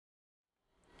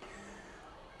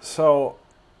So,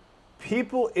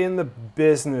 people in the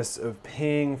business of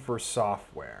paying for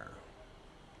software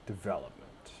development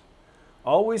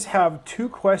always have two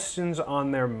questions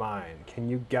on their mind. Can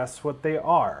you guess what they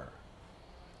are?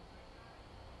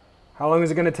 How long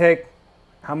is it going to take?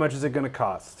 How much is it going to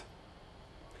cost?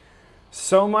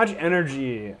 So much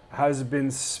energy has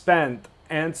been spent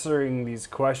answering these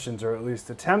questions, or at least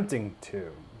attempting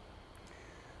to.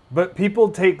 But people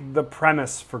take the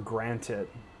premise for granted.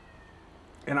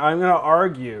 And I'm going to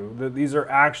argue that these are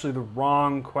actually the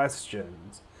wrong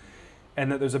questions,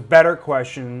 and that there's a better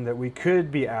question that we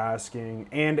could be asking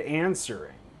and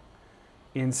answering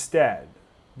instead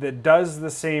that does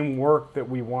the same work that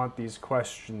we want these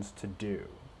questions to do.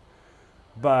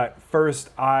 But first,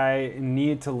 I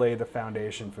need to lay the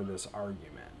foundation for this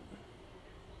argument.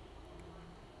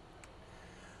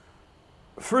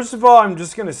 First of all, I'm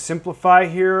just going to simplify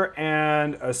here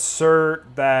and assert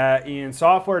that in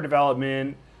software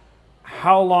development,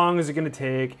 how long is it going to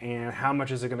take and how much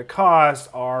is it going to cost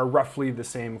are roughly the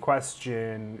same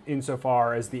question,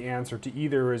 insofar as the answer to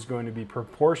either is going to be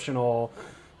proportional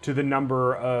to the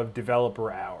number of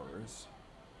developer hours.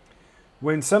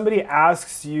 When somebody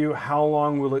asks you how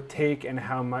long will it take and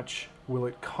how much will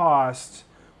it cost,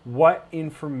 what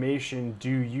information do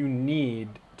you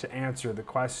need to answer the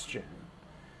question?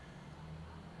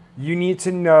 You need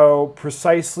to know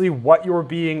precisely what you're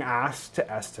being asked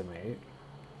to estimate.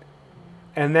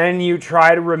 And then you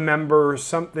try to remember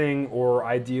something, or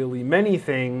ideally many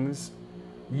things,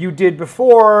 you did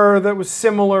before that was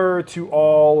similar to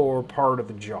all or part of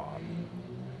the job.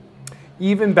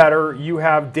 Even better, you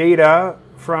have data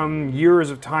from years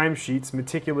of timesheets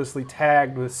meticulously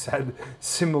tagged with said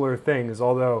similar things.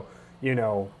 Although, you've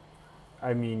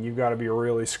got to be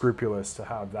really scrupulous to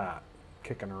have that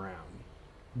kicking around.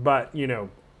 But,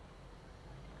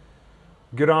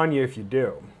 good on you if you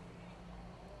do.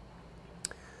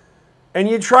 And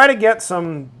you try to get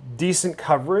some decent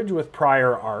coverage with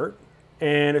prior art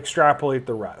and extrapolate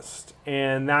the rest.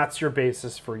 And that's your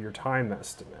basis for your time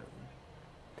estimate.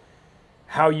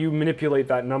 How you manipulate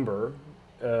that number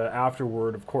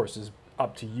afterward, of course, is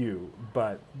up to you.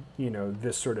 But,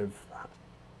 this sort of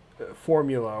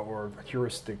formula or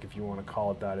heuristic, if you want to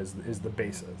call it that, is the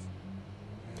basis.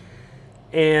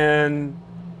 And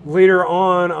later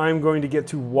on, I'm going to get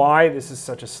to why this is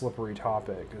such a slippery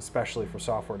topic, especially for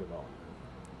software development.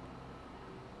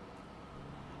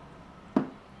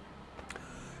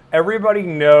 Everybody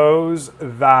knows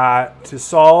that to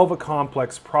solve a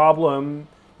complex problem,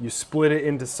 you split it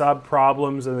into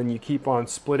sub-problems, and then you keep on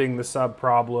splitting the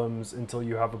sub-problems until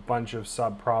you have a bunch of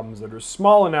sub-problems that are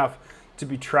small enough to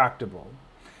be tractable.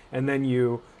 And then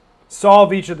you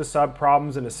solve each of the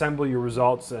sub-problems and assemble your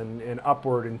results and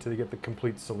upward until you get the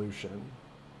complete solution.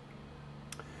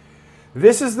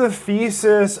 This is the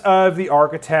thesis of the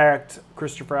architect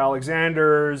Christopher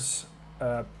Alexander's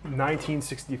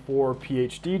 1964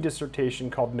 PhD dissertation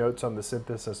called Notes on the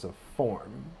Synthesis of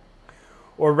Form.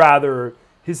 Or rather,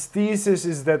 his thesis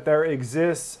is that there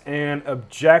exists an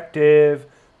objective,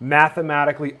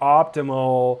 mathematically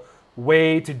optimal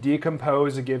way to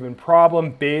decompose a given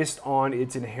problem based on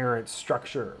its inherent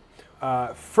structure.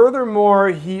 Furthermore,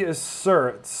 he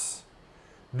asserts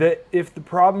that if the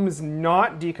problem is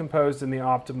not decomposed in the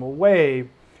optimal way,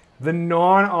 the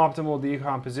non-optimal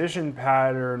decomposition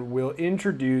pattern will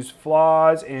introduce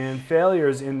flaws and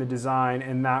failures in the design,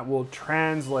 and that will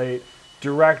translate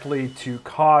directly to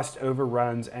cost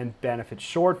overruns and benefit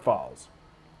shortfalls.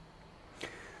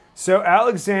 So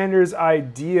Alexander's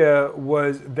idea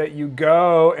was that you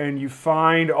go and you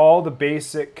find all the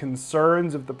basic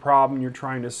concerns of the problem you're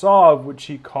trying to solve, which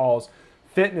he calls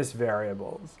fitness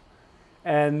variables.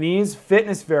 And these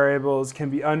fitness variables can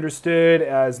be understood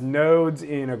as nodes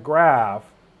in a graph,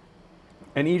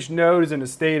 and each node is in a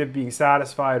state of being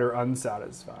satisfied or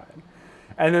unsatisfied.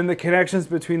 And then the connections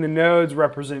between the nodes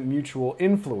represent mutual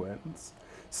influence,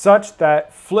 such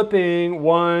that flipping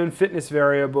one fitness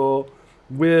variable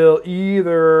will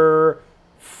either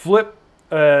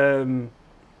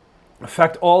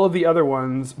affect all of the other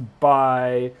ones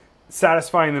by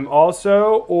satisfying them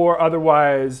also, or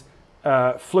otherwise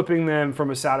flipping them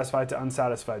from a satisfied to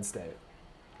unsatisfied state.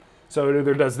 So it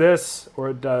either does this or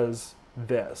it does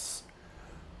this.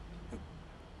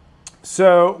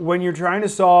 So when you're trying to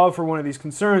solve for one of these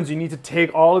concerns, you need to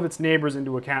take all of its neighbors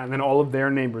into account, and then all of their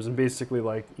neighbors, and basically,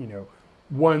 like,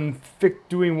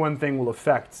 doing one thing will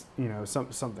affect,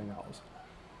 something else.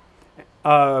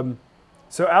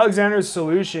 So Alexander's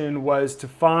solution was to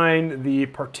find the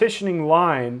partitioning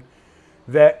line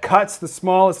that cuts the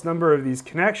smallest number of these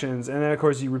connections, and then of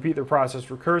course you repeat the process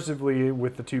recursively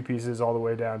with the two pieces all the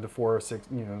way down to 4, 6,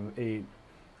 8,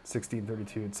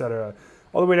 1632, etc.,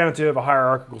 all the way down to a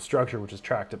hierarchical structure which is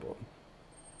tractable.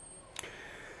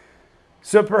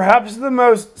 So perhaps the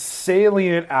most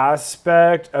salient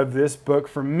aspect of this book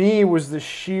for me was the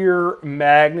sheer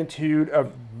magnitude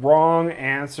of wrong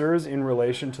answers in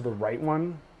relation to the right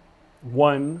one.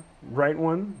 Right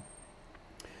one.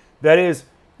 That is,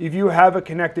 if you have a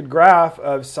connected graph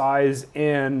of size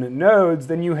n nodes,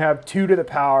 then you have 2 to the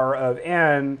power of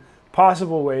n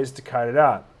possible ways to cut it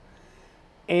up.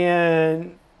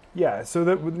 And yeah, so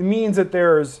that means that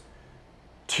there's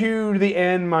 2 to the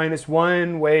n minus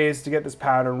 1 ways to get this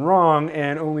pattern wrong,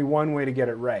 and only 1 way to get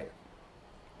it right.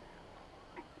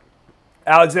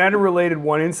 Alexander related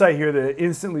one insight here that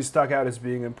instantly stuck out as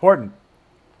being important.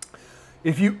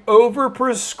 If you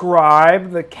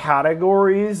overprescribe the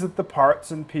categories that the parts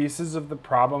and pieces of the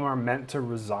problem are meant to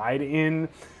reside in,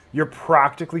 you're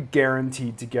practically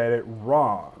guaranteed to get it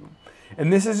wrong.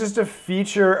 And this is just a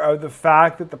feature of the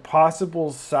fact that the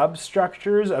possible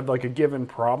substructures of like a given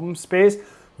problem space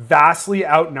vastly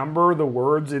outnumber the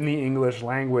words in the English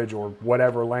language or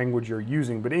whatever language you're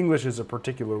using, but English is a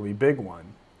particularly big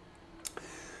one.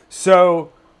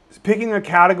 So picking a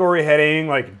category heading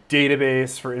like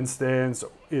database, for instance,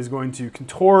 is going to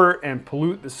contort and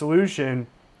pollute the solution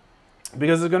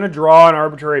because it's going to draw an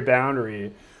arbitrary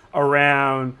boundary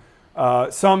around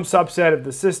some subset of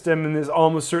the system, and is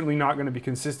almost certainly not going to be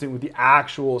consistent with the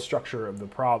actual structure of the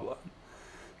problem.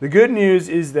 The good news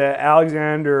is that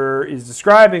Alexander is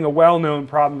describing a well-known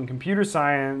problem in computer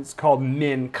science called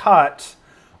min-cut,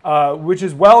 which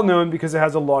is well-known because it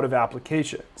has a lot of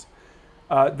applications.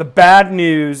 The bad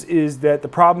news is that the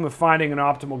problem of finding an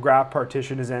optimal graph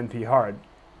partition is NP-hard.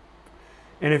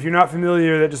 And if you're not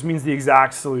familiar, that just means the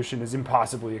exact solution is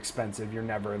impossibly expensive. You're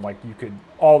never, like,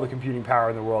 all the computing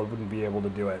power in the world wouldn't be able to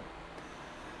do it.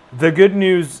 The good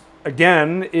news,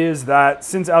 again, is that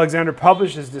since Alexander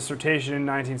published his dissertation in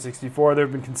 1964, there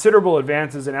have been considerable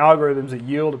advances in algorithms that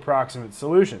yield approximate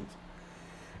solutions.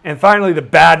 And finally, the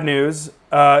bad news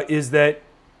is that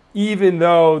even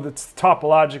though the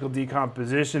topological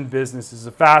decomposition business is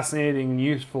a fascinating and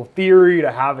useful theory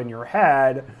to have in your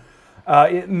head,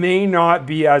 it may not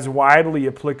be as widely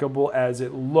applicable as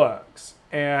it looks.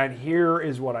 And here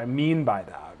is what I mean by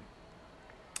that.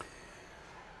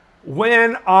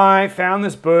 When I found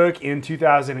this book in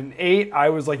 2008, I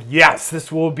was like, yes,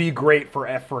 this will be great for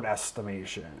effort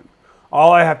estimation.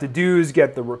 All I have to do is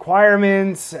get the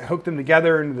requirements, hook them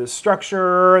together into this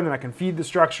structure, and then I can feed the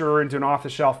structure into an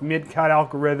off-the-shelf mid-cut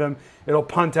algorithm. It'll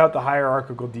punt out the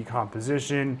hierarchical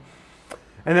decomposition.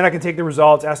 And then I can take the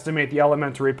results, estimate the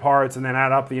elementary parts, and then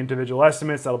add up the individual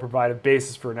estimates. That'll provide a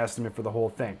basis for an estimate for the whole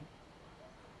thing.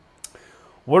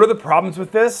 What are the problems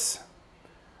with this?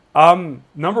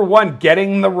 Number one,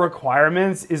 getting the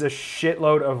requirements is a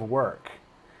shitload of work.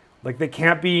 Like, they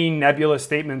can't be nebulous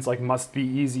statements like must be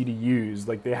easy to use.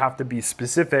 Like, they have to be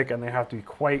specific and they have to be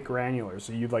quite granular.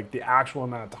 So the actual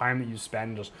amount of time that you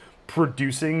spend just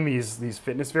producing these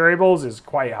fitness variables is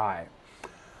quite high.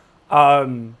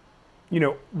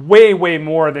 Way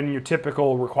more than your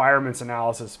typical requirements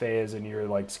analysis phase in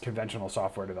your conventional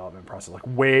software development process. Like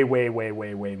way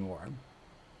more.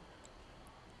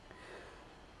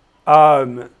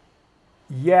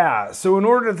 Yeah, so in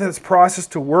order for this process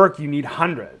to work, you need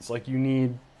hundreds.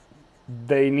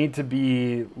 They need to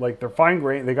be they're fine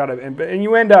grained. They gotta, and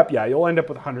you end up, you'll end up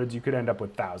with hundreds. You could end up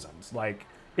with thousands.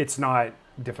 It's not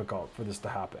difficult for this to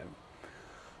happen.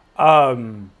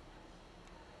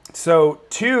 So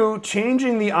 2,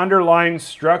 changing the underlying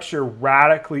structure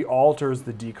radically alters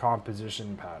the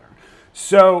decomposition pattern.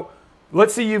 So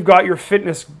let's say you've got your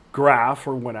fitness graph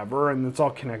or whatever, and it's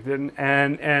all connected,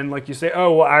 and you say,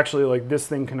 oh, well, actually, this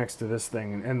thing connects to this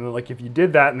thing. And if you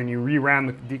did that and then you reran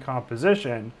the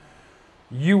decomposition,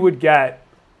 you would get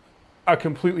a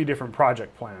completely different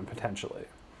project plan, potentially.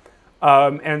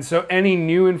 And so any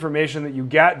new information that you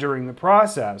get during the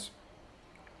process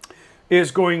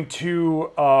is going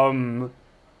to,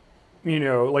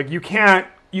 you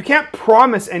can't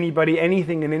promise anybody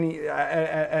anything at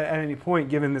any point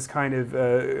given this kind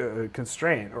of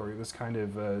constraint or this kind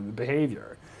of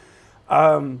behavior.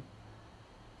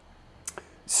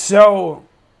 So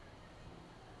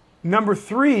number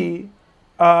 3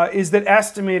 is that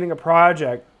estimating a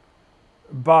project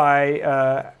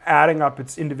by adding up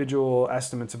its individual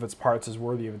estimates of its parts is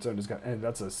worthy of its own discussion. And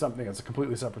that's something that's a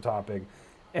completely separate topic.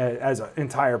 As an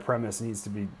entire premise needs to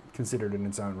be considered in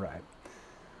its own right.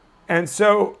 And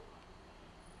so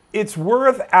it's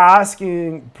worth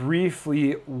asking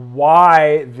briefly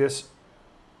why this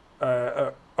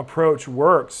approach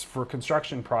works for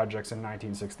construction projects in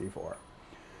 1964.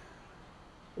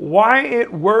 Why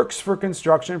it works for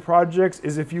construction projects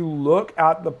is if you look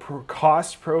at the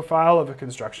cost profile of a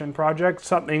construction project,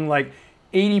 something like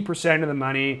 80% of the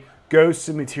money goes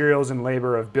to materials and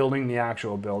labor of building the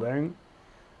actual building.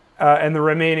 And the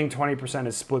remaining 20%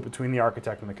 is split between the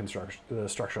architect and the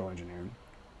structural engineer.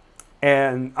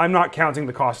 And I'm not counting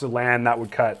the cost of land. That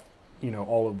would cut,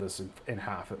 all of this in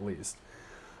half at least.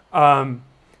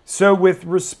 So with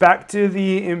respect to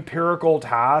the empirical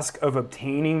task of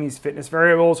obtaining these fitness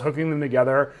variables, hooking them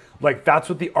together, like that's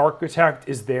what the architect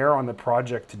is there on the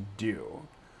project to do.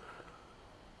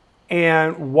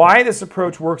 And why this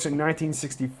approach works in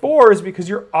 1964 is because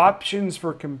your options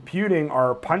for computing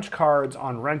are punch cards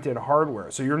on rented hardware.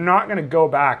 So you're not going to go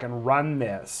back and run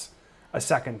this a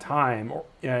second time,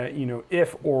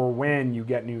 if or when you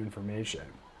get new information.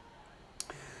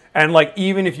 And like,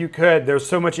 even if you could, there's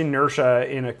so much inertia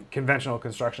in a conventional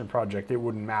construction project, it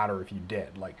wouldn't matter if you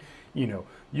did. Like,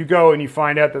 you go and you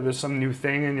find out that there's some new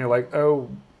thing and you're like, oh,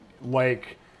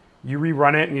 like you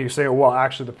rerun it and you say, oh, well,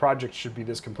 actually the project should be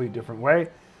this complete different way.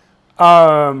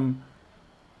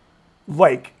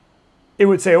 Like it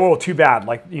would say, oh, too bad.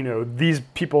 Like, these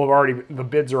people have already, the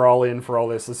bids are all in for all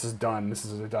this. This is done. This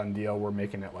is a done deal. We're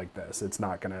making it like this. It's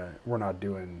not we're not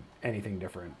doing anything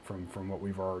different from what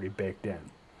we've already baked in.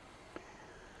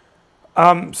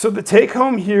 So the take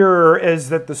home here is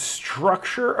that the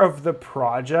structure of the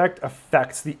project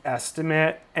affects the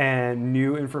estimate and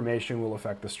new information will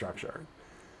affect the structure.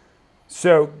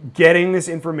 So getting this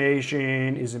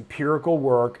information is empirical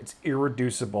work, it's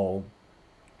irreducible.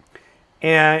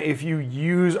 And if you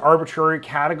use arbitrary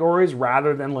categories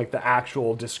rather than like the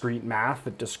actual discrete math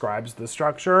that describes the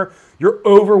structure, you're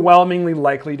overwhelmingly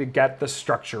likely to get the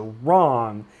structure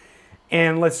wrong.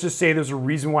 And let's just say there's a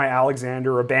reason why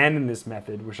Alexander abandoned this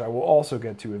method, which I will also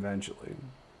get to eventually.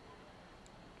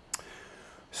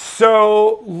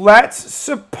 So let's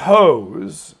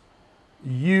suppose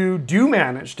you do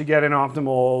manage to get an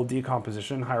optimal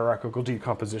decomposition, hierarchical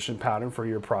decomposition pattern for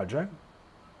your project.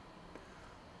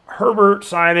 Herbert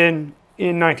Simon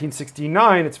in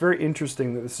 1969, it's very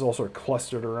interesting that this is all sort of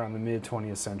clustered around the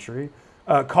mid-20th century,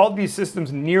 called these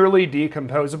systems nearly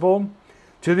decomposable,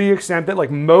 to the extent that like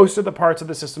most of the parts of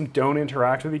the system don't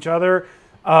interact with each other,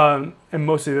 and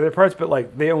most of the other parts, but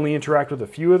like they only interact with a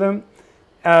few of them.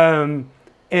 And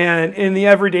in the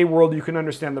everyday world, you can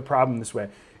understand the problem this way.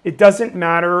 It doesn't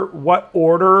matter what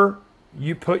order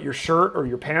you put your shirt or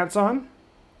your pants on,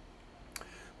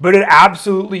 but it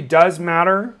absolutely does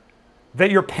matter that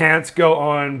your pants go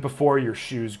on before your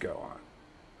shoes go on.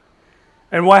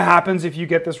 And what happens if you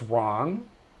get this wrong?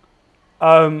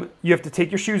 You have to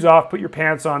take your shoes off, put your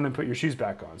pants on, then put your shoes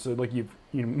back on. So like you've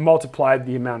multiplied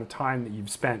the amount of time that you've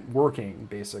spent working,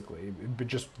 basically, but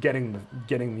just getting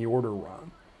the order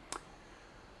wrong.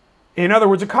 In other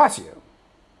words, it costs you.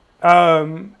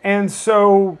 And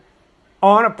so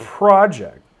on a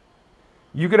project,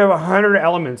 you could have 100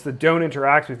 elements that don't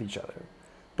interact with each other,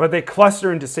 but they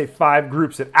cluster into, say, 5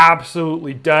 groups that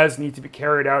absolutely does need to be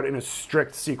carried out in a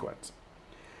strict sequence.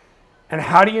 And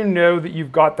how do you know that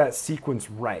you've got that sequence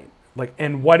right? Like,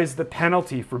 and what is the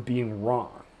penalty for being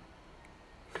wrong?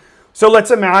 So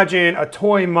let's imagine a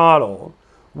toy model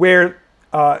where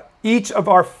each of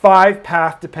our 5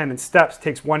 path-dependent steps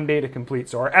takes 1 day to complete.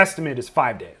 So our estimate is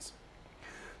 5 days.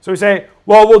 So we say,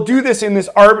 well, we'll do this in this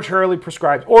arbitrarily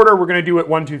prescribed order. We're going to do it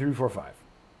 1, 2, 3, 4, 5.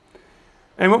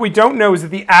 And what we don't know is that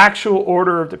the actual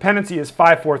order of dependency is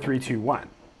 5, 4, 3, 2, 1.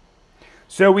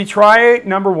 So we try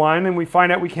number 1 and we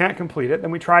find out we can't complete it.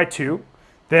 Then we try 2,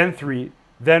 then 3,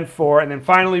 then 4, and then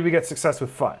finally we get success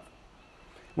with 5.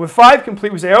 With 5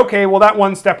 complete, we say, okay, well that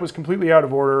one step was completely out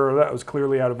of order, or that was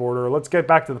clearly out of order. Let's get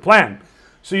back to the plan.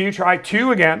 So you try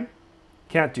 2 again,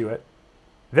 can't do it,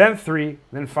 then 3,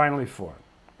 then finally 4,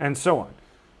 and so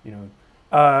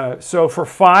on. So for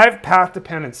 5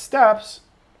 path-dependent steps,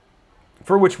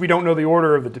 for which we don't know the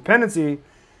order of the dependency,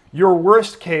 your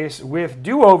worst case with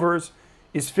do-overs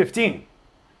is 15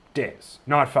 days,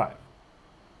 not 5.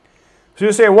 So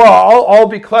you say, well, I'll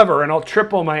be clever and I'll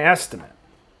triple my estimate.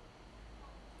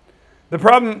 The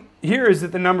problem here is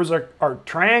that the numbers are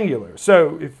triangular.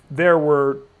 So if there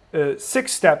were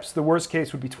 6 steps, the worst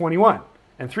case would be 21.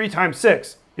 And 3 times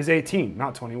 6 is 18,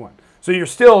 not 21. So you're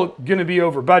still going to be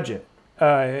over budget,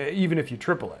 even if you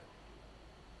triple it.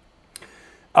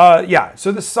 Yeah,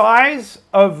 so the size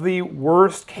of the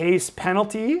worst case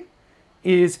penalty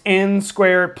is n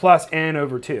squared plus n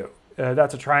over 2.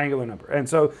 That's a triangular number. And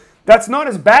so that's not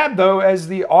as bad, though, as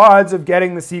the odds of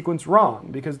getting the sequence wrong,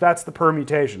 because that's the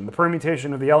permutation. The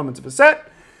permutation of the elements of a set,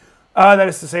 that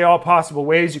is to say all possible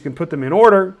ways you can put them in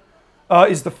order,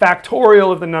 is the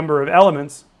factorial of the number of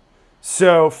elements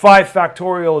So 5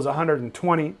 factorial is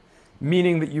 120,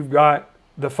 meaning that you've got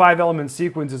the 5-element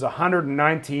sequence is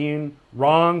 119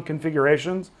 wrong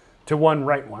configurations to one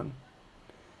right one.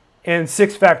 And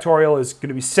 6 factorial is going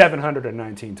to be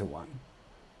 719 to 1.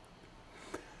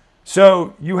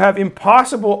 So you have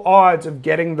impossible odds of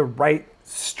getting the right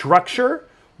structure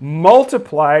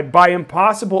multiplied by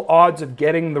impossible odds of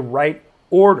getting the right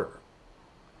order.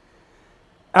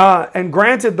 And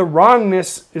granted, the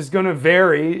wrongness is going to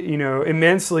vary,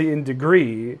 immensely in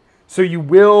degree. So you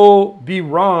will be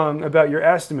wrong about your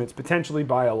estimates, potentially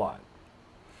by a lot.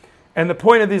 And the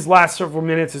point of these last several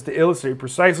minutes is to illustrate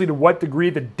precisely to what degree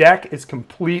the deck is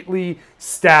completely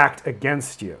stacked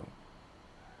against you.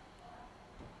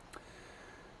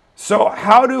 So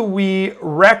how do we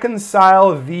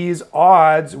reconcile these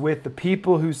odds with the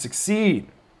people who succeed?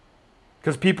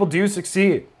 Because people do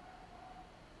succeed.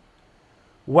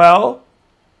 Well,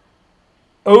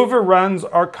 overruns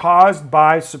are caused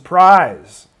by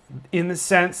surprise in the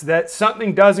sense that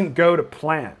something doesn't go to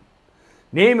plan.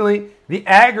 Namely, the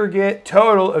aggregate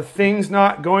total of things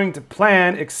not going to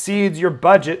plan exceeds your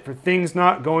budget for things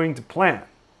not going to plan.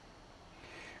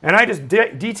 And I just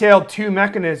detailed 2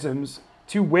 mechanisms,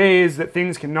 2 ways that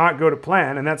things cannot go to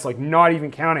plan, and that's like not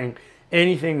even counting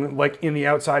anything like in the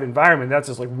outside environment. That's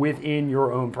just like within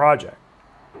your own project.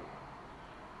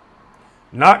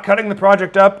 Not cutting the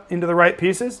project up into the right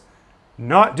pieces,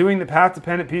 not doing the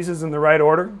path-dependent pieces in the right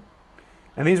order,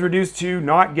 and these reduce to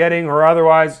not getting or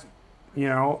otherwise,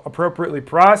 appropriately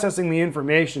processing the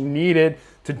information needed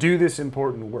to do this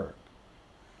important work.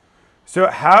 So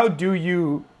how do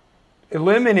you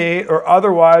eliminate or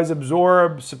otherwise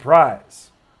absorb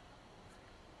surprise?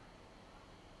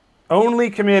 Only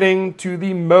committing to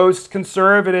the most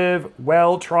conservative,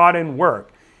 well-trodden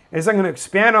work. As I'm going to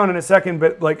expand on in a second,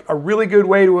 but like a really good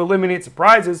way to eliminate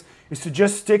surprises is to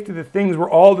just stick to the things where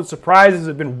all the surprises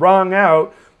have been wrung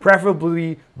out,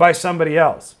 preferably by somebody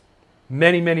else,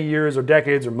 many, many years or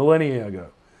decades or millennia ago.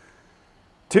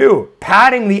 2,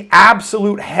 padding the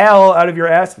absolute hell out of your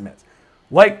estimates,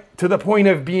 like to the point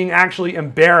of being actually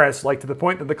embarrassed, like to the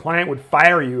point that the client would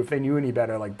fire you if they knew any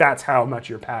better. Like that's how much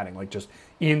you're padding, like just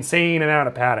insane amount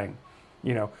of padding.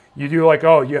 You do like,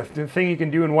 oh, you have the thing you can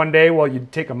do in one day, well, you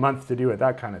take a month to do it,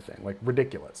 that kind of thing, like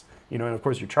ridiculous. And of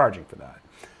course you're charging for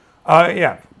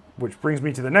that. Which brings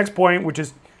me to the next point, which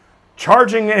is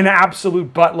charging an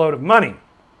absolute buttload of money.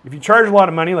 If you charge a lot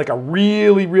of money, like a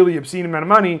really, really obscene amount of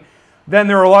money, then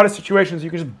there are a lot of situations you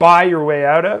can just buy your way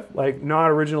out of, like not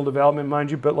original development,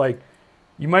 mind you, but like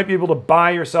you might be able to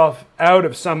buy yourself out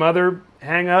of some other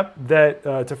hang up that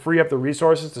to free up the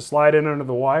resources to slide in under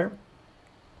the wire.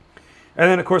 And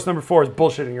then, of course, number 4 is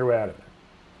bullshitting your way out of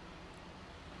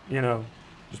it.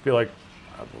 Just be like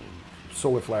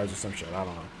solar flares or some shit. I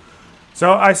don't know.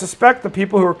 So I suspect the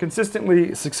people who are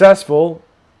consistently successful,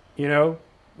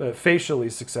 facially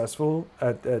successful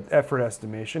at effort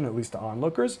estimation, at least to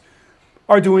onlookers,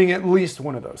 are doing at least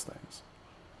one of those things.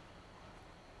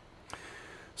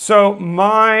 So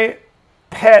my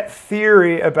pet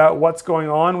theory about what's going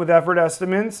on with effort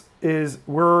estimates is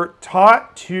we're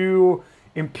taught to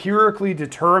empirically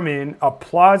determine a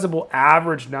plausible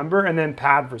average number and then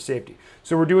pad for safety.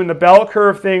 So we're doing the bell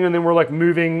curve thing and then we're like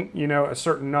moving, a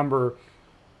certain number,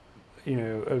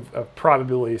 of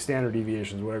probability, standard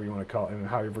deviations, whatever you want to call it, and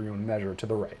however you want to measure it to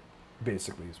the right,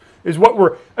 basically, is what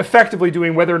we're effectively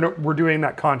doing, whether or not we're doing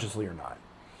that consciously or not.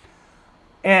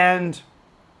 And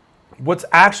what's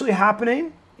actually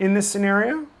happening in this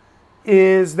scenario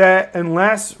is that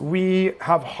unless we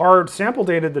have hard sample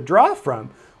data to draw from,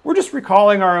 we're just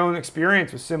recalling our own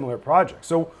experience with similar projects.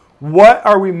 So what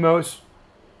are we most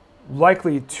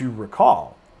likely to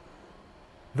recall?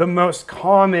 The most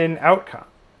common outcome,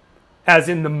 as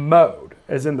in the mode,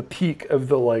 as in the peak of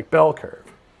the bell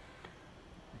curve.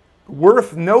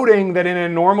 Worth noting that in a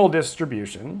normal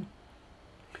distribution,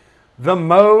 the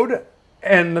mode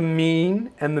and the mean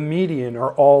and the median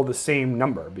are all the same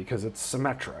number because it's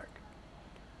symmetric.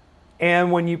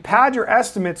 And when you pad your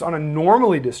estimates on a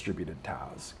normally distributed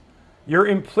task, you're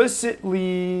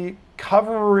implicitly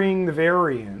covering the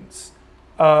variance,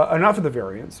 enough of the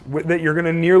variance, that you're going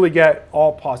to nearly get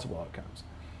all possible outcomes.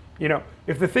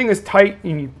 If the thing is tight,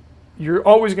 you're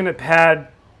always going to pad.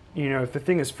 If the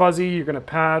thing is fuzzy, you're going to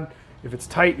pad. If it's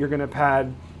tight, you're going to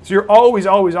pad. So you're always,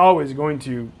 always, always going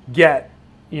to get,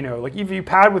 like if you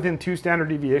pad within 2 standard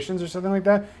deviations or something like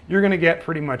that, you're going to get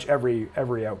pretty much every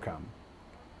outcome.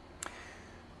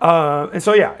 And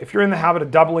so yeah, if you're in the habit of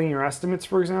doubling your estimates,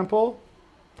 for example,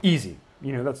 easy.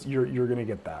 That's you're going to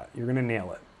get that. You're going to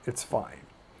nail it. It's fine.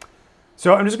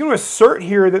 So I'm just going to assert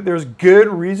here that there's good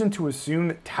reason to assume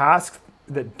that tasks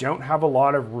that don't have a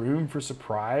lot of room for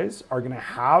surprise are going to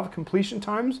have completion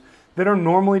times that are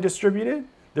normally distributed.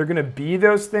 They're going to be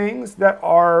those things that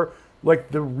are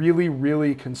like the really,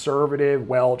 really conservative,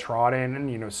 well-trodden,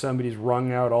 and, you know, somebody's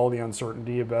wrung out all the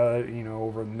uncertainty about it, you know,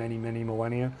 over many, many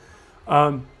millennia.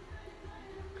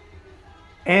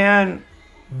 And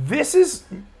this is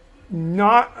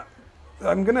not,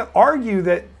 I'm going to argue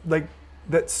that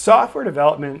that software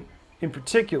development in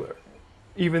particular,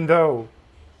 even though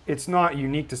it's not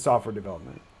unique to software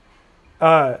development,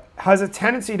 has a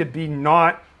tendency to be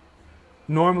not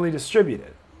normally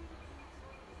distributed.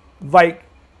 Like,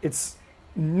 it's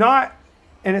not,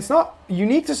 and it's not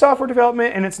unique to software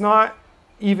development, and it's not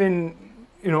even,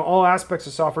 you know, all aspects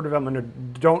of software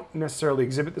development don't necessarily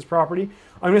exhibit this property.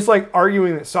 I'm just like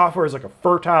arguing that software is like a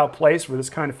fertile place for this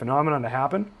kind of phenomenon to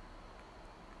happen.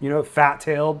 You know,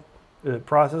 fat-tailed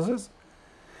processes.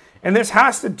 And this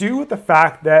has to do with the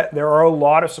fact that there are a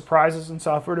lot of surprises in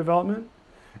software development.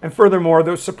 And furthermore,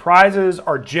 those surprises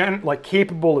are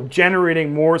capable of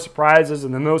generating more surprises,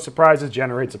 and then those surprises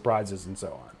generate surprises, and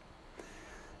so on.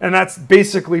 And that's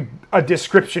basically a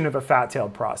description of a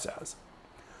fat-tailed process.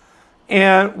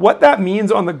 And what that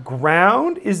means on the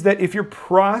ground is that if your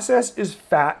process is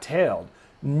fat-tailed,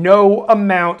 no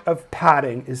amount of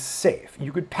padding is safe.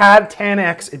 You could pad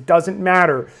 10x, it doesn't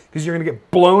matter, because you're going to get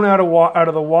blown out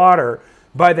of the water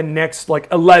by the next like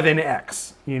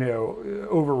 11x, you know,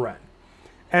 overrun.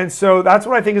 And so that's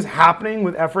what I think is happening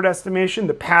with effort estimation.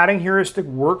 The padding heuristic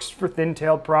works for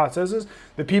thin-tailed processes.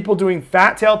 The people doing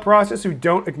fat-tailed process who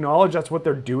don't acknowledge that's what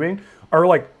they're doing are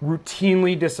like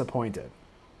routinely disappointed.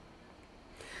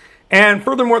 And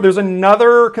furthermore, there's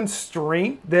another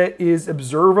constraint that is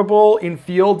observable in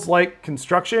fields like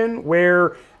construction,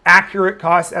 where accurate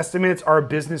cost estimates are a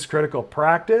business critical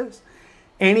practice.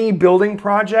 Any building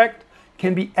project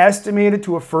can be estimated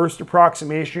to a first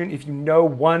approximation if you know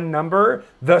one number,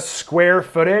 the square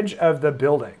footage of the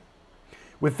building.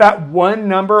 With that one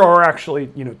number, or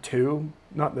actually, you know, two,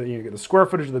 not the, you get the square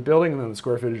footage of the building and then the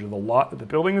square footage of the lot that the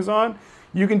building is on,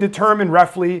 you can determine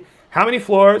roughly how many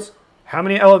floors, how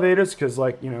many elevators, because,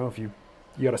 like, you know, if you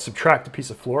got to subtract a piece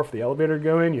of floor for the elevator to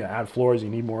go in, you add floors, you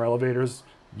need more elevators,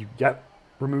 you get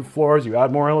remove floors, you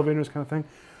add more elevators, kind of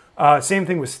thing. Same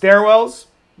thing with stairwells,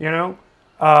 you know,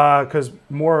 because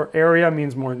more area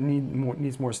means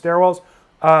needs more stairwells,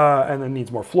 and then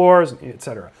needs more floors,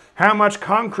 etc. How much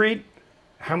concrete,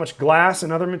 how much glass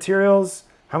and other materials,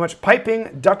 how much piping,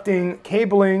 ducting,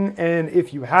 cabling, and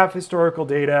if you have historical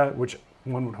data, which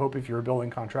one would hope if you're a building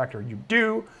contractor you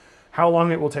do, how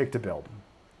long it will take to build.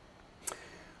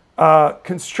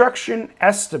 Construction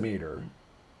estimator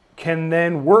can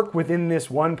then work within this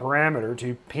one parameter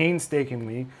to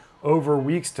painstakingly, over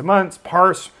weeks to months,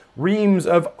 parse reams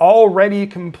of already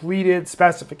completed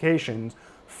specifications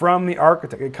from the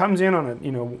architect. It comes in on a,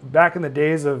 you know, back in the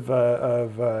days of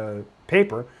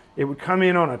paper, it would come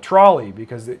in on a trolley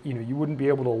because, you know, you wouldn't be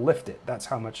able to lift it. That's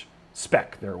how much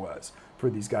spec there was for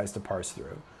these guys to parse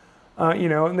through. You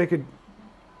know, and they could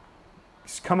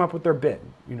come up with their bid,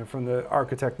 you know, from the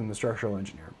architect and the structural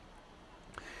engineer.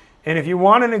 And if you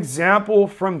want an example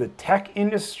from the tech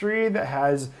industry that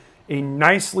has a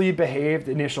nicely behaved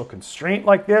initial constraint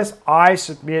like this, I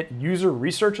submit user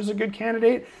research as a good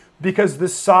candidate, because the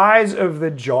size of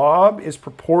the job is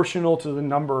proportional to the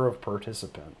number of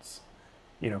participants.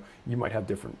 You know, you might have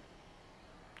different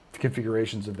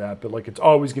configurations of that, but like it's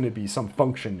always going to be some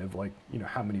function of, like, you know,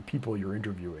 how many people you're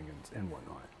interviewing and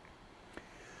whatnot.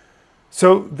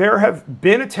 So there have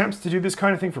been attempts to do this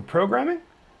kind of thing for programming,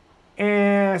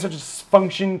 and such as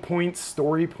function points,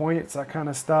 story points, that kind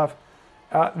of stuff.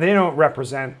 They don't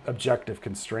represent objective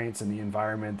constraints in the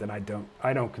environment, and I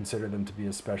don't consider them to be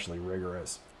especially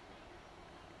rigorous.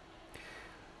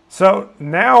 So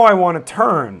now I want to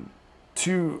turn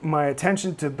to my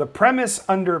attention to the premise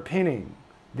underpinning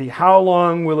the how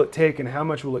long will it take and how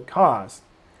much will it cost,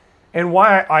 and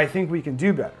why I think we can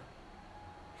do better.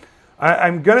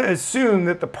 I'm going to assume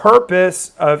that the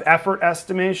purpose of effort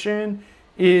estimation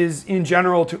is, in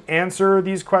general, to answer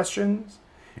these questions.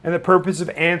 And the purpose of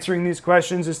answering these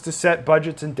questions is to set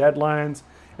budgets and deadlines.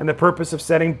 And the purpose of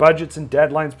setting budgets and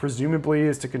deadlines, presumably,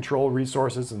 is to control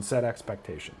resources and set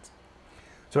expectations.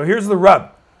 So here's the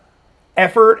rub.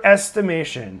 Effort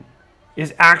estimation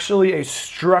is actually a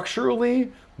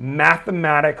structurally,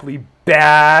 mathematically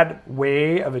bad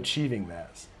way of achieving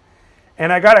this.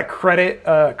 And I got to credit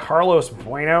Carlos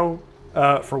Bueno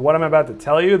for what I'm about to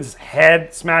tell you. This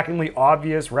head-smackingly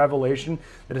obvious revelation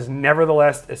that has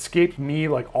nevertheless escaped me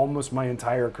like almost my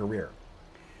entire career.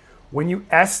 When you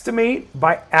estimate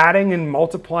by adding and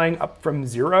multiplying up from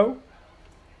zero,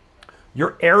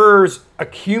 your errors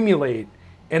accumulate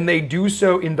and they do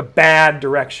so in the bad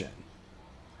direction.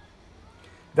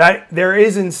 That there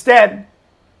is instead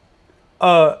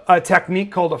a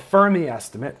technique called a Fermi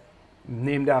estimate,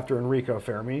 named after Enrico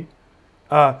Fermi,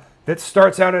 that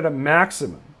starts out at a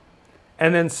maximum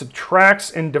and then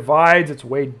subtracts and divides its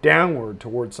way downward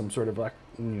towards some sort of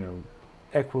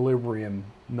equilibrium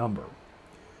number.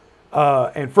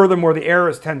 And furthermore, the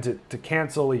errors tend to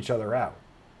cancel each other out.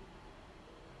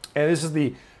 And this is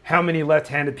the how many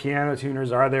left-handed piano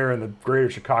tuners are there in the greater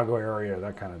Chicago area,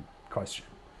 that kind of question.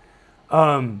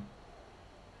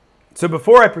 So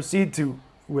before I proceed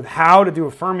with how to do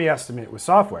a Fermi estimate with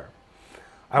software,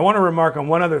 I want to remark on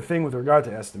one other thing with regard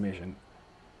to estimation,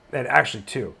 and actually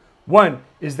two. One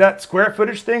is that square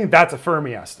footage thing, that's a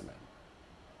Fermi estimate.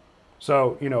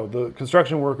 So, the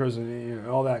construction workers and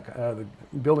all that, the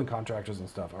building contractors and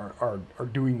stuff are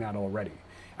doing that already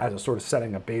as a sort of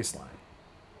setting a baseline.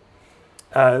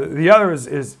 The other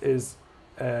is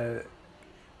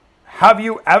have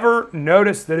you ever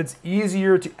noticed that it's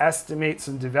easier to estimate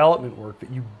some development work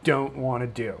that you don't want to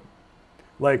do?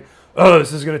 Like, oh,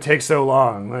 this is going to take so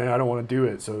long. I don't want to do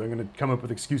it. So they're going to come up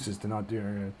with excuses to not do it.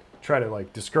 They're going to try to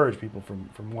discourage people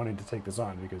from wanting to take this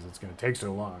on because it's going to take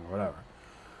so long or whatever.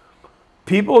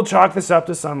 People chalk this up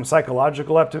to some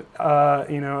psychological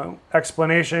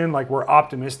explanation, like we're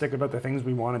optimistic about the things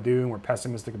we want to do and we're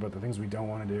pessimistic about the things we don't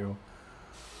want to do.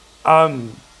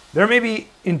 There may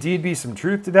indeed be some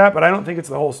truth to that, but I don't think it's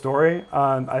the whole story.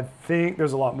 I think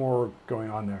there's a lot more going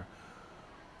on there.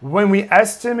 When we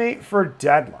estimate for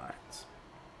deadlines,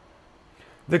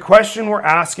 the question we're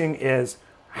asking is,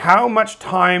 how much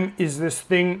time is this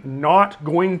thing not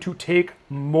going to take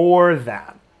more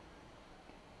than?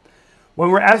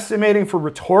 When we're estimating for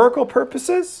rhetorical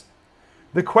purposes,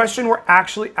 the question we're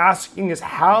actually asking is,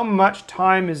 how much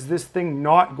time is this thing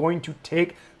not going to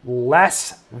take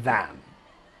less than?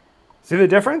 See the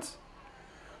difference?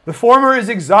 The former is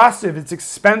exhaustive, it's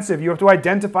expensive. You have to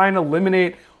identify and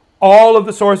eliminate all of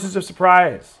the sources of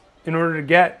surprise in order to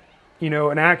get,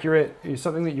 an accurate,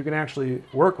 something that you can actually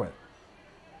work with.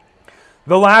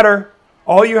 The latter,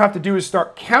 all you have to do is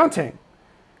start counting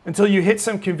until you hit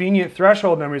some convenient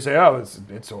threshold number. You say, oh, it's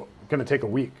going to take a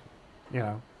week,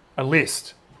 at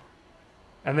least.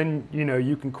 And then,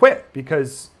 you can quit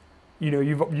because,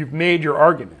 you've made your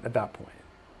argument at that point.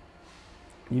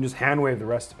 You just hand wave the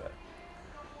rest of it.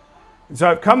 And so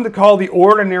I've come to call the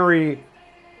ordinary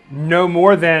no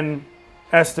more than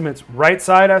estimates right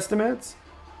side estimates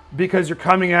because you're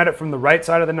coming at it from the right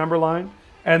side of the number line,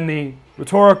 and the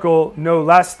rhetorical no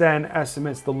less than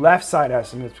estimates the left side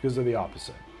estimates because of the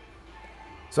opposite.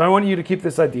 So I want you to keep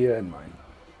this idea in mind.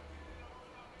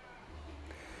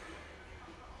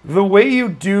 The way you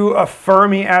do a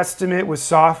Fermi estimate with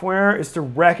software is to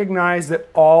recognize that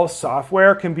all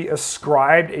software can be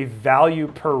ascribed a value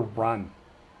per run.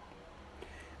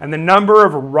 And the number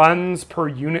of runs per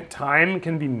unit time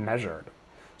can be measured.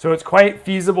 So it's quite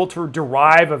feasible to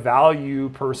derive a value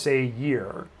per, say,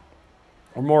 year.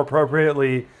 Or more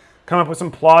appropriately, come up with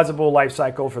some plausible life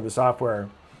cycle for the software.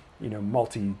 You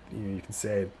can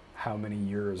say how many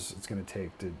years it's going to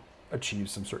take to achieve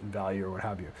some certain value or what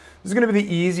have you. This is going to be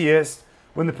the easiest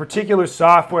when the particular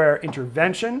software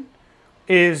intervention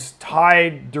is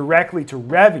tied directly to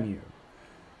revenue.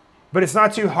 But it's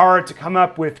not too hard to come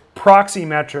up with proxy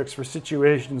metrics for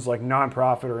situations like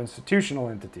nonprofit or institutional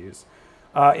entities.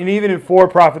 And even in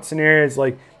for-profit scenarios,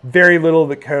 like very little of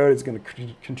the code is going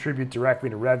to contribute directly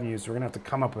to revenue, so we're going to have to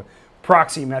come up with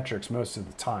proxy metrics most of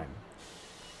the time.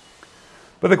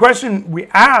 But the question we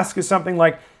ask is something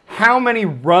like, how many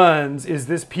runs is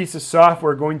this piece of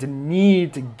software going to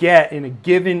need to get in a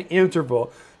given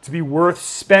interval to be worth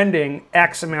spending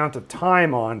X amount of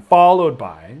time on, followed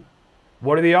by,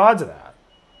 what are the odds of that?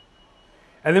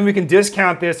 And then we can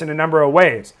discount this in a number of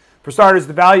ways. For starters,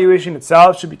 the valuation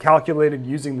itself should be calculated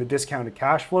using the discounted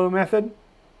cash flow method.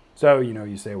 So,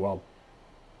 you say, well,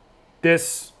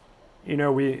 this,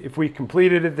 if we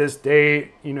completed at this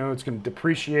date, it's going to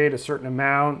depreciate a certain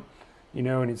amount,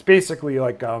 and it's basically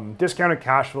like discounted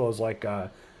cash flow is like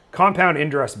compound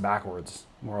interest backwards,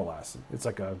 more or less. It's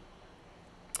like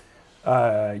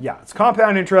it's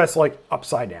compound interest like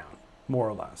upside down, more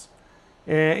or less.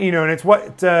 And it's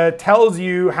what tells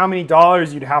you how many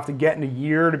dollars you'd have to get in a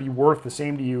year to be worth the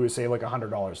same to you as, say, like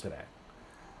 $100 today.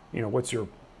 What's your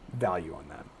value on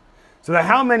that? So the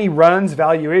how many runs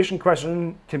valuation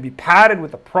question can be padded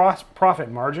with a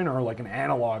profit margin, or like an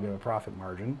analog of a profit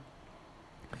margin.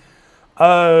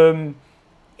 And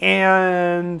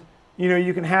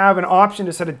you can have an option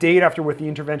to set a date after what the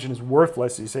intervention is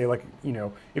worthless. So you say, like,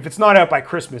 if it's not out by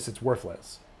Christmas, it's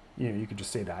worthless. You could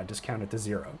just say that, discount it to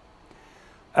 0.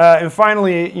 And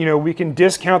finally, we can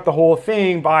discount the whole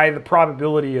thing by the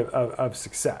probability of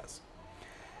success.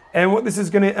 And what this is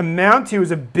going to amount to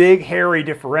is a big, hairy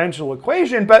differential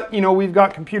equation, but we've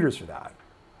got computers for that.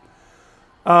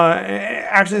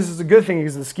 Actually, this is a good thing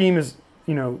because the scheme is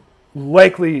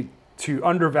likely to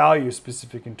undervalue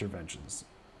specific interventions.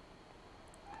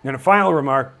 And a final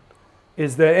remark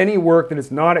is that any work that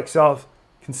is not itself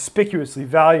conspicuously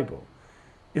valuable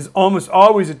is almost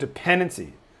always a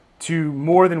dependency to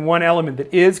more than one element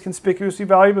that is conspicuously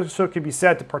valuable, so it can be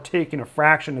said to partake in a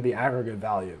fraction of the aggregate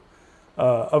value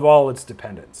of all its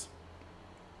dependents.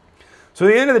 So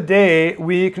at the end of the day,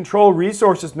 we control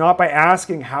resources not by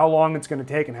asking how long it's going to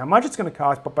take and how much it's going to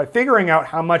cost, but by figuring out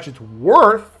how much it's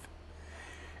worth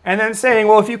and then saying,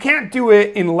 well, if you can't do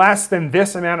it in less than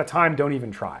this amount of time, don't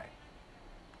even try.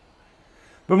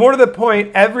 But more to the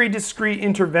point, every discrete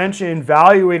intervention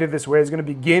evaluated this way is going to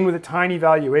begin with a tiny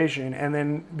valuation, and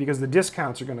then because the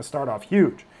discounts are going to start off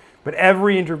huge. But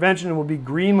every intervention will be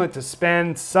greenlit to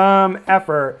spend some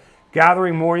effort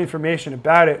gathering more information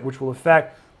about it, which will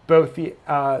affect both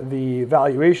the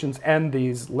valuations and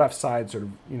these left side sort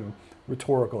of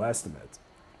rhetorical estimates.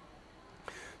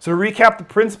 So to recap the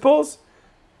principles,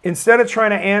 instead of trying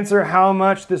to answer how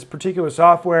much this particular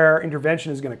software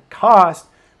intervention is going to cost,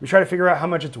 we try to figure out how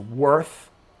much it's worth.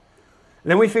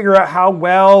 And then we figure out how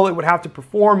well it would have to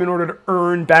perform in order to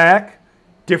earn back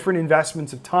different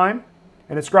investments of time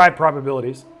and ascribe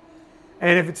probabilities.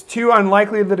 And if it's too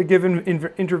unlikely that a given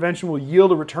intervention will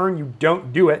yield a return, you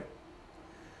don't do it.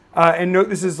 And note,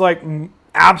 this is like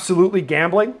absolutely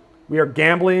gambling. We are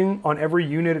gambling on every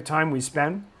unit of time we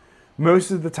spend.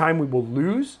 Most of the time we will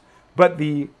lose, but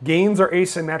the gains are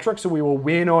asymmetric, so we will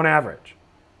win on average.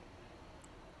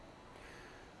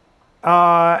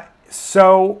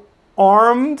 So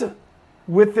armed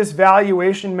with this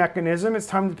valuation mechanism, it's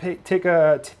time to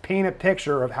paint a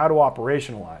picture of how to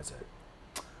operationalize it.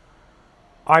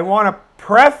 I want to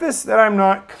preface that I'm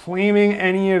not claiming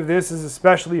any of this is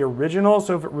especially original,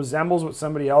 so if it resembles what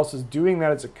somebody else is doing,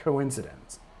 that it's a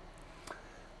coincidence.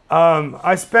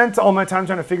 I spent all my time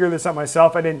trying to figure this out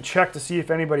myself. I didn't check to see if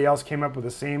anybody else came up with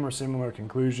the same or similar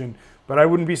conclusion, but I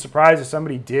wouldn't be surprised if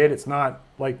somebody did. It's not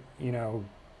like,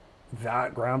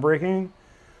 that groundbreaking.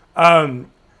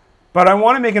 But I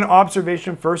want to make an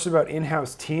observation first about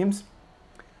in-house teams.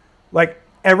 Like,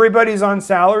 everybody's on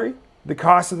salary. The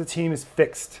cost of the team is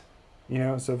fixed.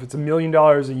 So if it's $1 million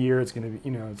a year, it's going to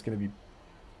be, it's going to be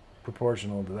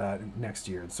proportional to that next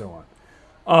year and so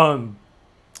on.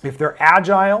 If they're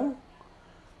agile,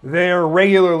 they're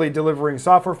regularly delivering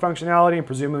software functionality, and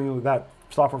presumably that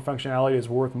software functionality is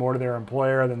worth more to their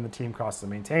employer than the team costs to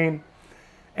maintain.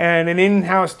 And an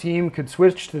in-house team could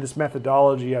switch to this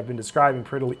methodology I've been describing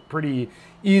pretty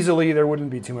easily. There wouldn't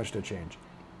be too much to change.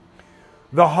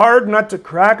 The hard nut to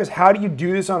crack is, how do you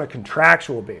do this on a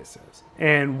contractual basis?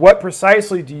 And what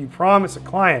precisely do you promise a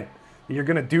client that you're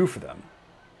going to do for them?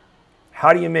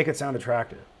 How do you make it sound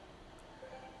attractive?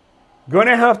 Going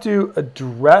to have to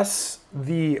address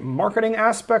the marketing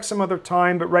aspect some other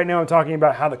time, but right now I'm talking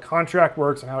about how the contract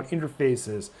works and how it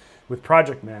interfaces with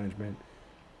project management.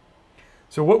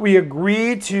 So what we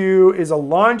agree to is a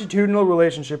longitudinal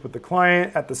relationship with the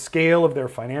client at the scale of their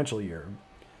financial year.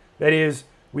 That is,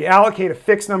 we allocate a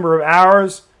fixed number of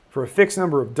hours for a fixed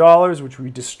number of dollars, which we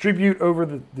distribute over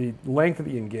the length of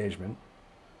the engagement.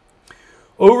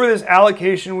 Over this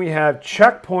allocation, we have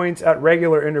checkpoints at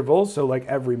regular intervals, so like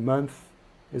every month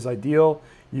is ideal.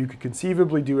 You could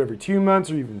conceivably do every 2 months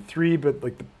or even 3, but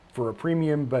for a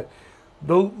premium. But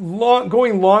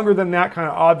going longer than that kind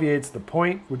of obviates the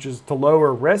point, which is to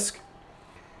lower risk.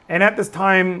 And at this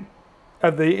time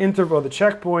of the interval, the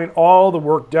checkpoint, all the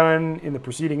work done in the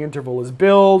preceding interval is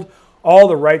billed. All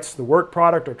the rights to the work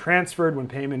product are transferred when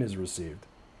payment is received.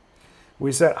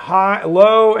 We set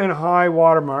low and high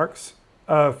watermarks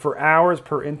for hours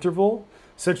per interval,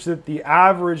 such that the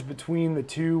average between the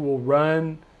two will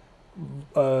run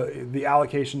the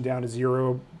allocation down to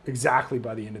 0 exactly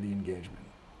by the end of the engagement.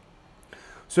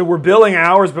 So we're billing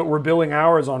hours, but we're billing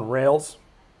hours on rails.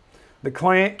 The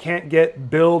client can't get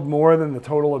billed more than the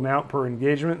total amount per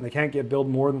engagement, and they can't get billed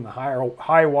more than the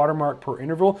high watermark per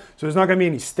interval. So there's not going to be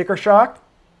any sticker shock.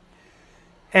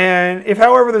 And if,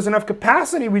 however, there's enough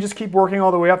capacity, we just keep working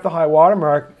all the way up the high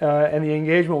watermark, and the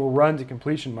engagement will run to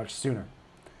completion much sooner.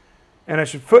 And I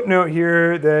should footnote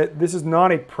here that this is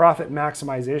not a profit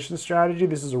maximization strategy.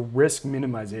 This is a risk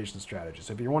minimization strategy.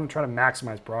 So if you want to try to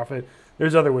maximize profit,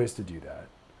 there's other ways to do that.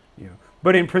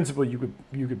 But in principle, you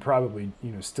could probably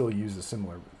still use a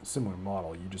similar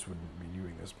model. You just wouldn't be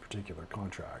doing this particular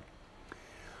contract.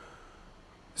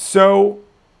 So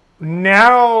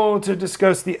Now to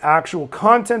discuss the actual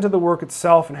content of the work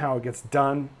itself and how it gets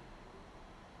done.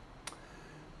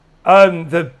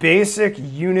 The basic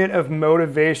unit of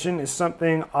motivation is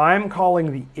something I'm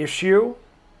calling the issue.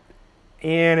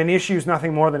 And an issue is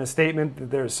nothing more than a statement that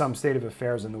there's some state of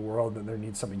affairs in the world that there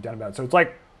needs something done about it. So it's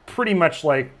like pretty much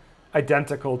like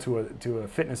identical to a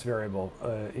fitness variable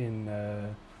in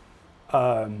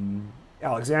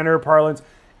Alexander parlance.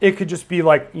 It could just be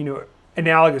like,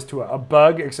 analogous to a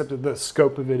bug, except that the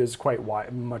scope of it is quite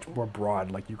wide, much more broad.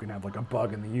 Like you can have like a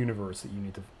bug in the universe that you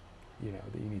need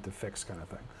to, fix, kind of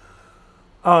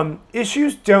thing.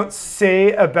 Issues don't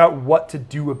say about what to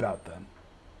do about them.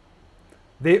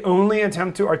 They only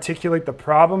attempt to articulate the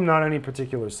problem, not any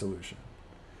particular solution.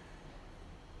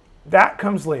 That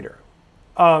comes later.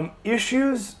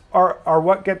 Issues are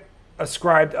what get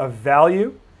ascribed a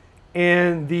value,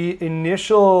 and the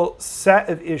initial set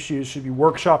of issues should be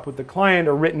workshopped with the client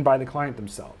or written by the client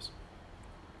themselves.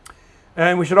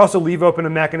 And we should also leave open a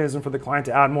mechanism for the client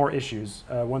to add more issues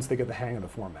once they get the hang of the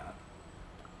format.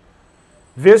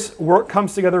 This work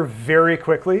comes together very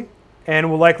quickly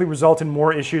and will likely result in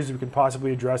more issues we can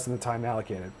possibly address in the time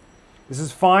allocated. This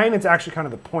is fine, it's actually kind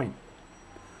of the point.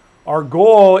 Our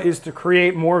goal is to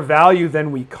create more value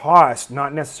than we cost,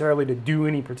 not necessarily to do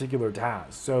any particular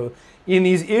task. So in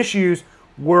these issues,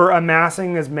 we're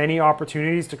amassing as many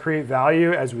opportunities to create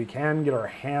value as we can get our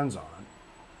hands on.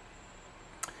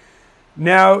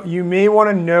 Now, you may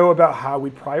want to know about how we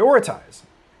prioritize.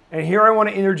 And here I want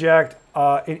to interject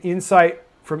an insight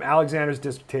from Alexander's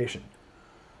dissertation.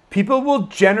 People will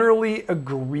generally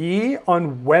agree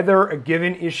on whether a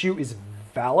given issue is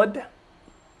valid.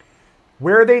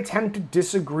 Where they tend to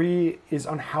disagree is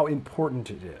on how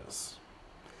important it is.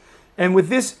 And with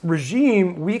this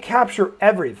regime, we capture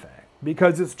everything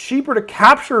because it's cheaper to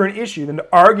capture an issue than to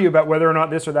argue about whether or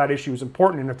not this or that issue is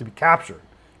important enough to be captured.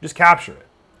 Just capture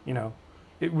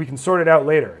it. We can sort it out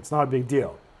later. It's not a big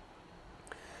deal.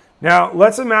 Now,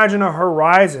 let's imagine a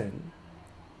horizon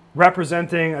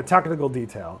representing a technical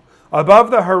detail. Above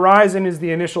the horizon is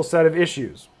the initial set of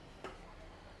issues.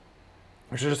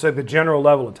 I should just say the general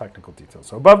level of technical detail.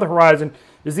 So above the horizon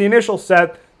is the initial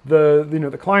set.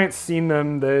 The client's seen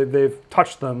them, they've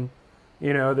touched them,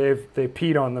 they've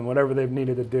peed on them, whatever they've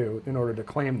needed to do in order to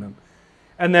claim them.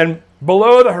 And then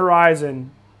below the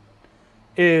horizon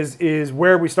is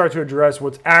where we start to address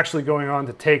what's actually going on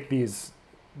to take these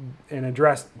and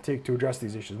address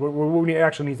these issues. What we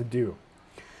actually need to do.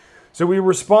 So we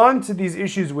respond to these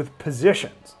issues with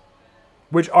positions,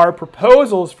 which are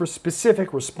proposals for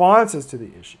specific responses to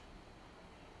the issue.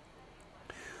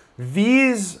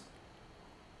 These,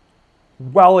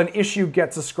 while an issue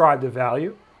gets ascribed a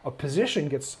value, a position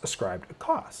gets ascribed a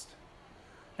cost.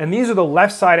 And these are the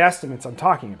left side estimates I'm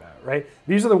talking about, right?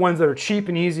 These are the ones that are cheap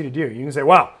and easy to do. You can say,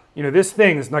 well, this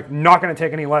thing is not going to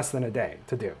take any less than a day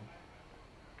to do.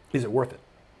 Is it worth it?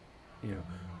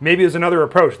 Maybe there's another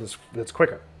approach that's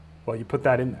quicker. Well, you put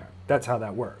that in there. That's how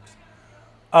that works.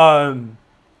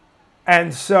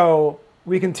 And so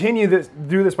we continue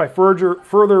do this by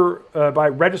further by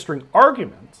registering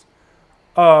arguments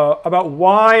about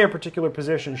why a particular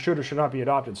position should or should not be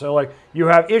adopted. So like you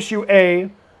have issue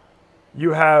A,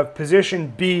 you have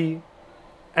position B,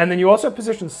 and then you also have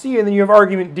position C, and then you have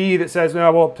argument D that says,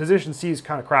 no, well, position C is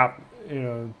kind of crap.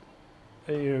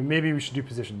 Maybe we should do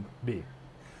position B.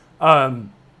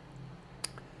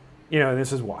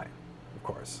 This is why, of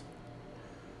course.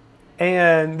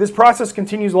 And this process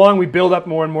continues along. We build up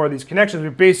more and more of these connections.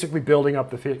 We're basically building up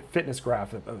the fitness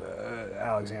graph that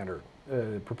Alexander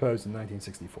proposed in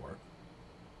 1964.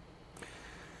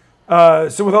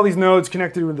 So with all these nodes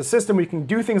connected with the system, we can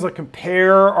do things like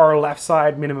compare our left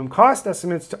side minimum cost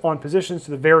estimates on positions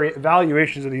to the various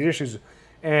evaluations of these issues,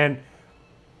 and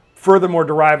furthermore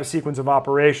derive a sequence of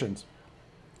operations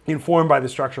informed by the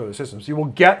structure of the system. So you will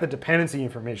get the dependency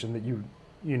information that you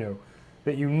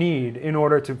need in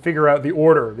order to figure out the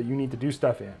order that you need to do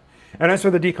stuff in. And as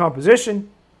for the decomposition,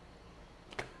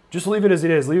 just leave it as it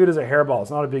is. Leave it as a hairball.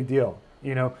 It's not a big deal.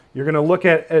 You're going to look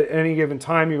at any given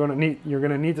time. You're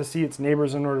going to need to see its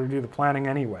neighbors in order to do the planning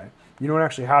anyway. You don't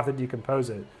actually have to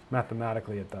decompose it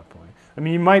mathematically at that point. I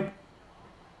mean, you might,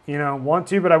 want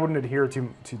to, but I wouldn't adhere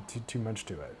too much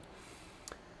to it.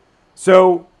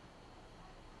 So,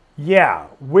 yeah,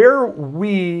 where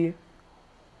we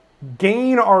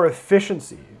gain our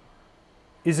efficiency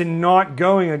is in not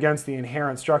going against the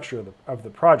inherent structure of the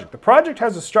project. The project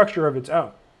has a structure of its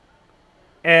own.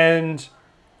 And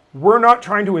we're not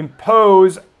trying to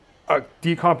impose a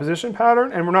decomposition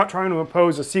pattern, and we're not trying to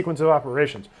impose a sequence of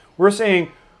operations. We're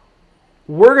saying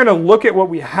we're going to look at what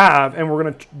we have, and we're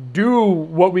going to do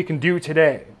what we can do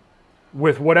today.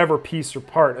 with whatever piece or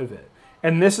part of it.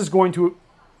 And this is going to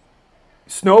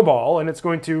snowball, and it's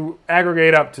going to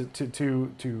aggregate up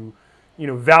to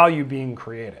value being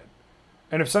created.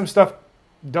 And if some stuff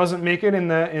doesn't make it in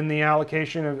the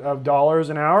allocation of dollars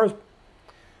and hours,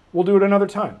 we'll do it another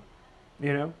time.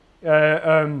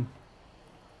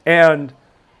 And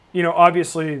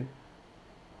obviously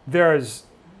there's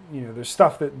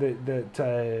stuff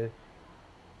that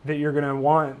you're going to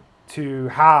want to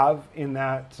have in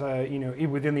that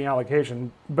within the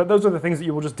allocation, but those are the things that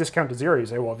you will just discount to zero. You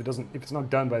say, well, if it's not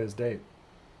done by this date,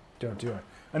 don't do it,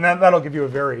 and that'll give you a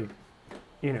very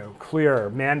clear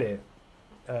mandate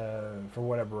for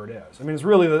whatever it is. I mean, it's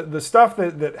really the stuff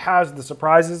that has the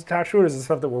surprises attached to it is the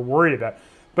stuff that we're worried about.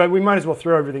 But we might as well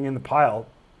throw everything in the pile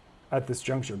at this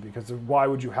juncture, because why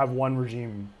would you have one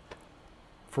regime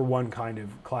for one kind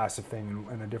of class of thing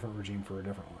and a different regime for a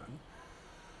different one?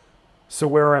 So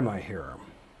where am I here?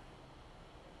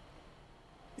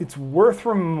 It's worth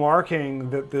remarking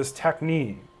that this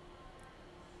technique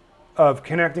of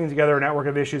connecting together a network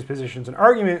of issues, positions, and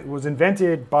argument was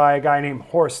invented by a guy named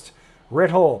Horst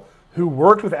Rittel, who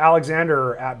worked with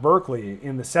Alexander at Berkeley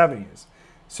in the 70s.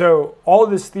 So all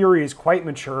of this theory is quite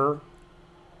mature,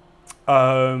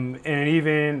 and it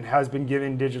even has been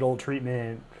given digital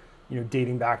treatment,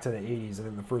 dating back to the 80s. I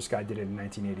think the first guy did it in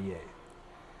 1988.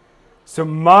 So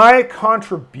my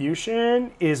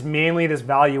contribution is mainly this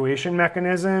valuation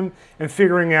mechanism and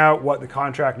figuring out what the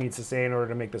contract needs to say in order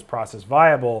to make this process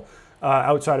viable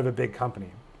outside of a big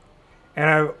company. And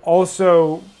I've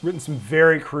also written some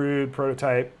very crude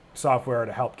prototype software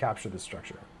to help capture this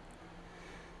structure.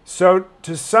 So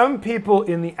to some people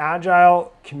in the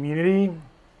Agile community,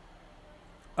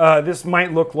 this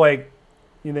might look like,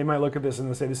 they might look at this and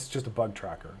they'll say, this is just a bug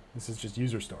tracker. This is just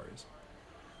user stories.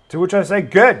 To which I say,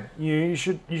 good, you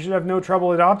should have no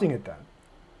trouble adopting it then.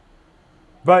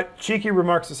 But cheeky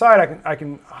remarks aside, I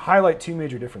can highlight two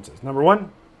major differences. Number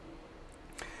one,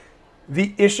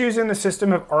 the issues in the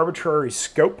system have arbitrary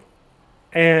scope,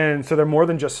 and so they're more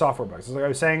than just software bugs. Like I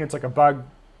was saying, it's like a bug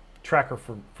tracker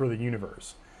for the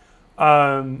universe.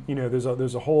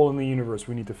 There's a hole in the universe,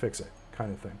 we need to fix it,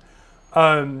 kind of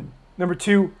thing. Number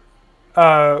two,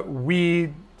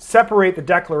 we separate the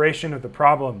declaration of the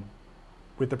problem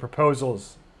with the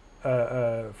proposals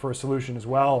for a solution as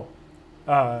well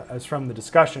as from the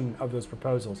discussion of those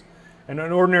proposals. And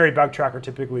an ordinary bug tracker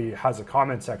typically has a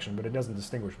comment section, but it doesn't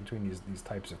distinguish between these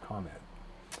types of comment.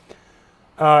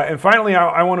 And finally,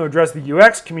 I want to address the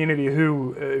UX community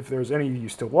who, if there's any of you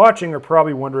still watching, are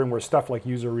probably wondering where stuff like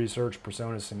user research,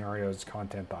 persona scenarios,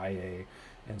 content IA,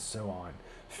 and so on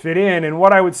fit in. And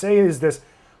what I would say is this: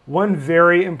 one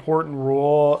very important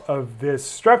rule of this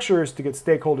structure is to get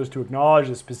stakeholders to acknowledge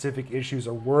that specific issues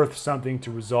are worth something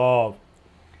to resolve.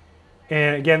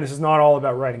 And again, this is not all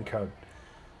about writing code.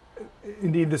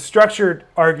 Indeed, the structured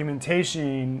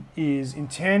argumentation is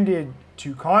intended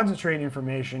to concentrate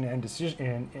information and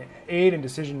aid in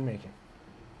decision making.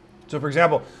 So for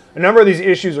example, a number of these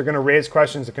issues are going to raise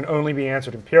questions that can only be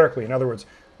answered empirically. In other words,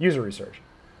 user research.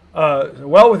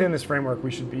 Well within this framework, we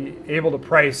should be able to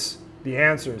price the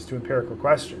answers to empirical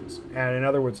questions. And in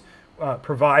other words,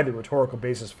 provide the rhetorical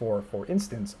basis for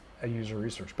instance, a user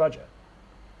research budget.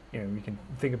 We can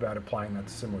think about applying that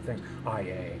to similar things,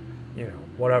 IA,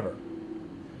 whatever.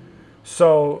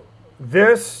 So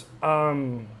this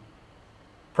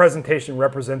presentation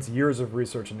represents years of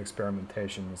research and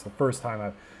experimentation. It's the first time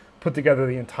I've put together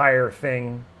the entire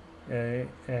thing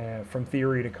from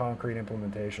theory to concrete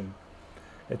implementation.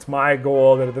 It's my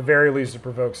goal that at the very least to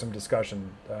provoke some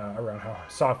discussion around how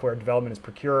software development is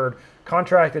procured,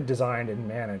 contracted, designed, and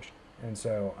managed. And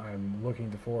so I'm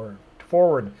looking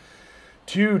forward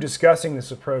to discussing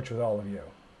this approach with all of you.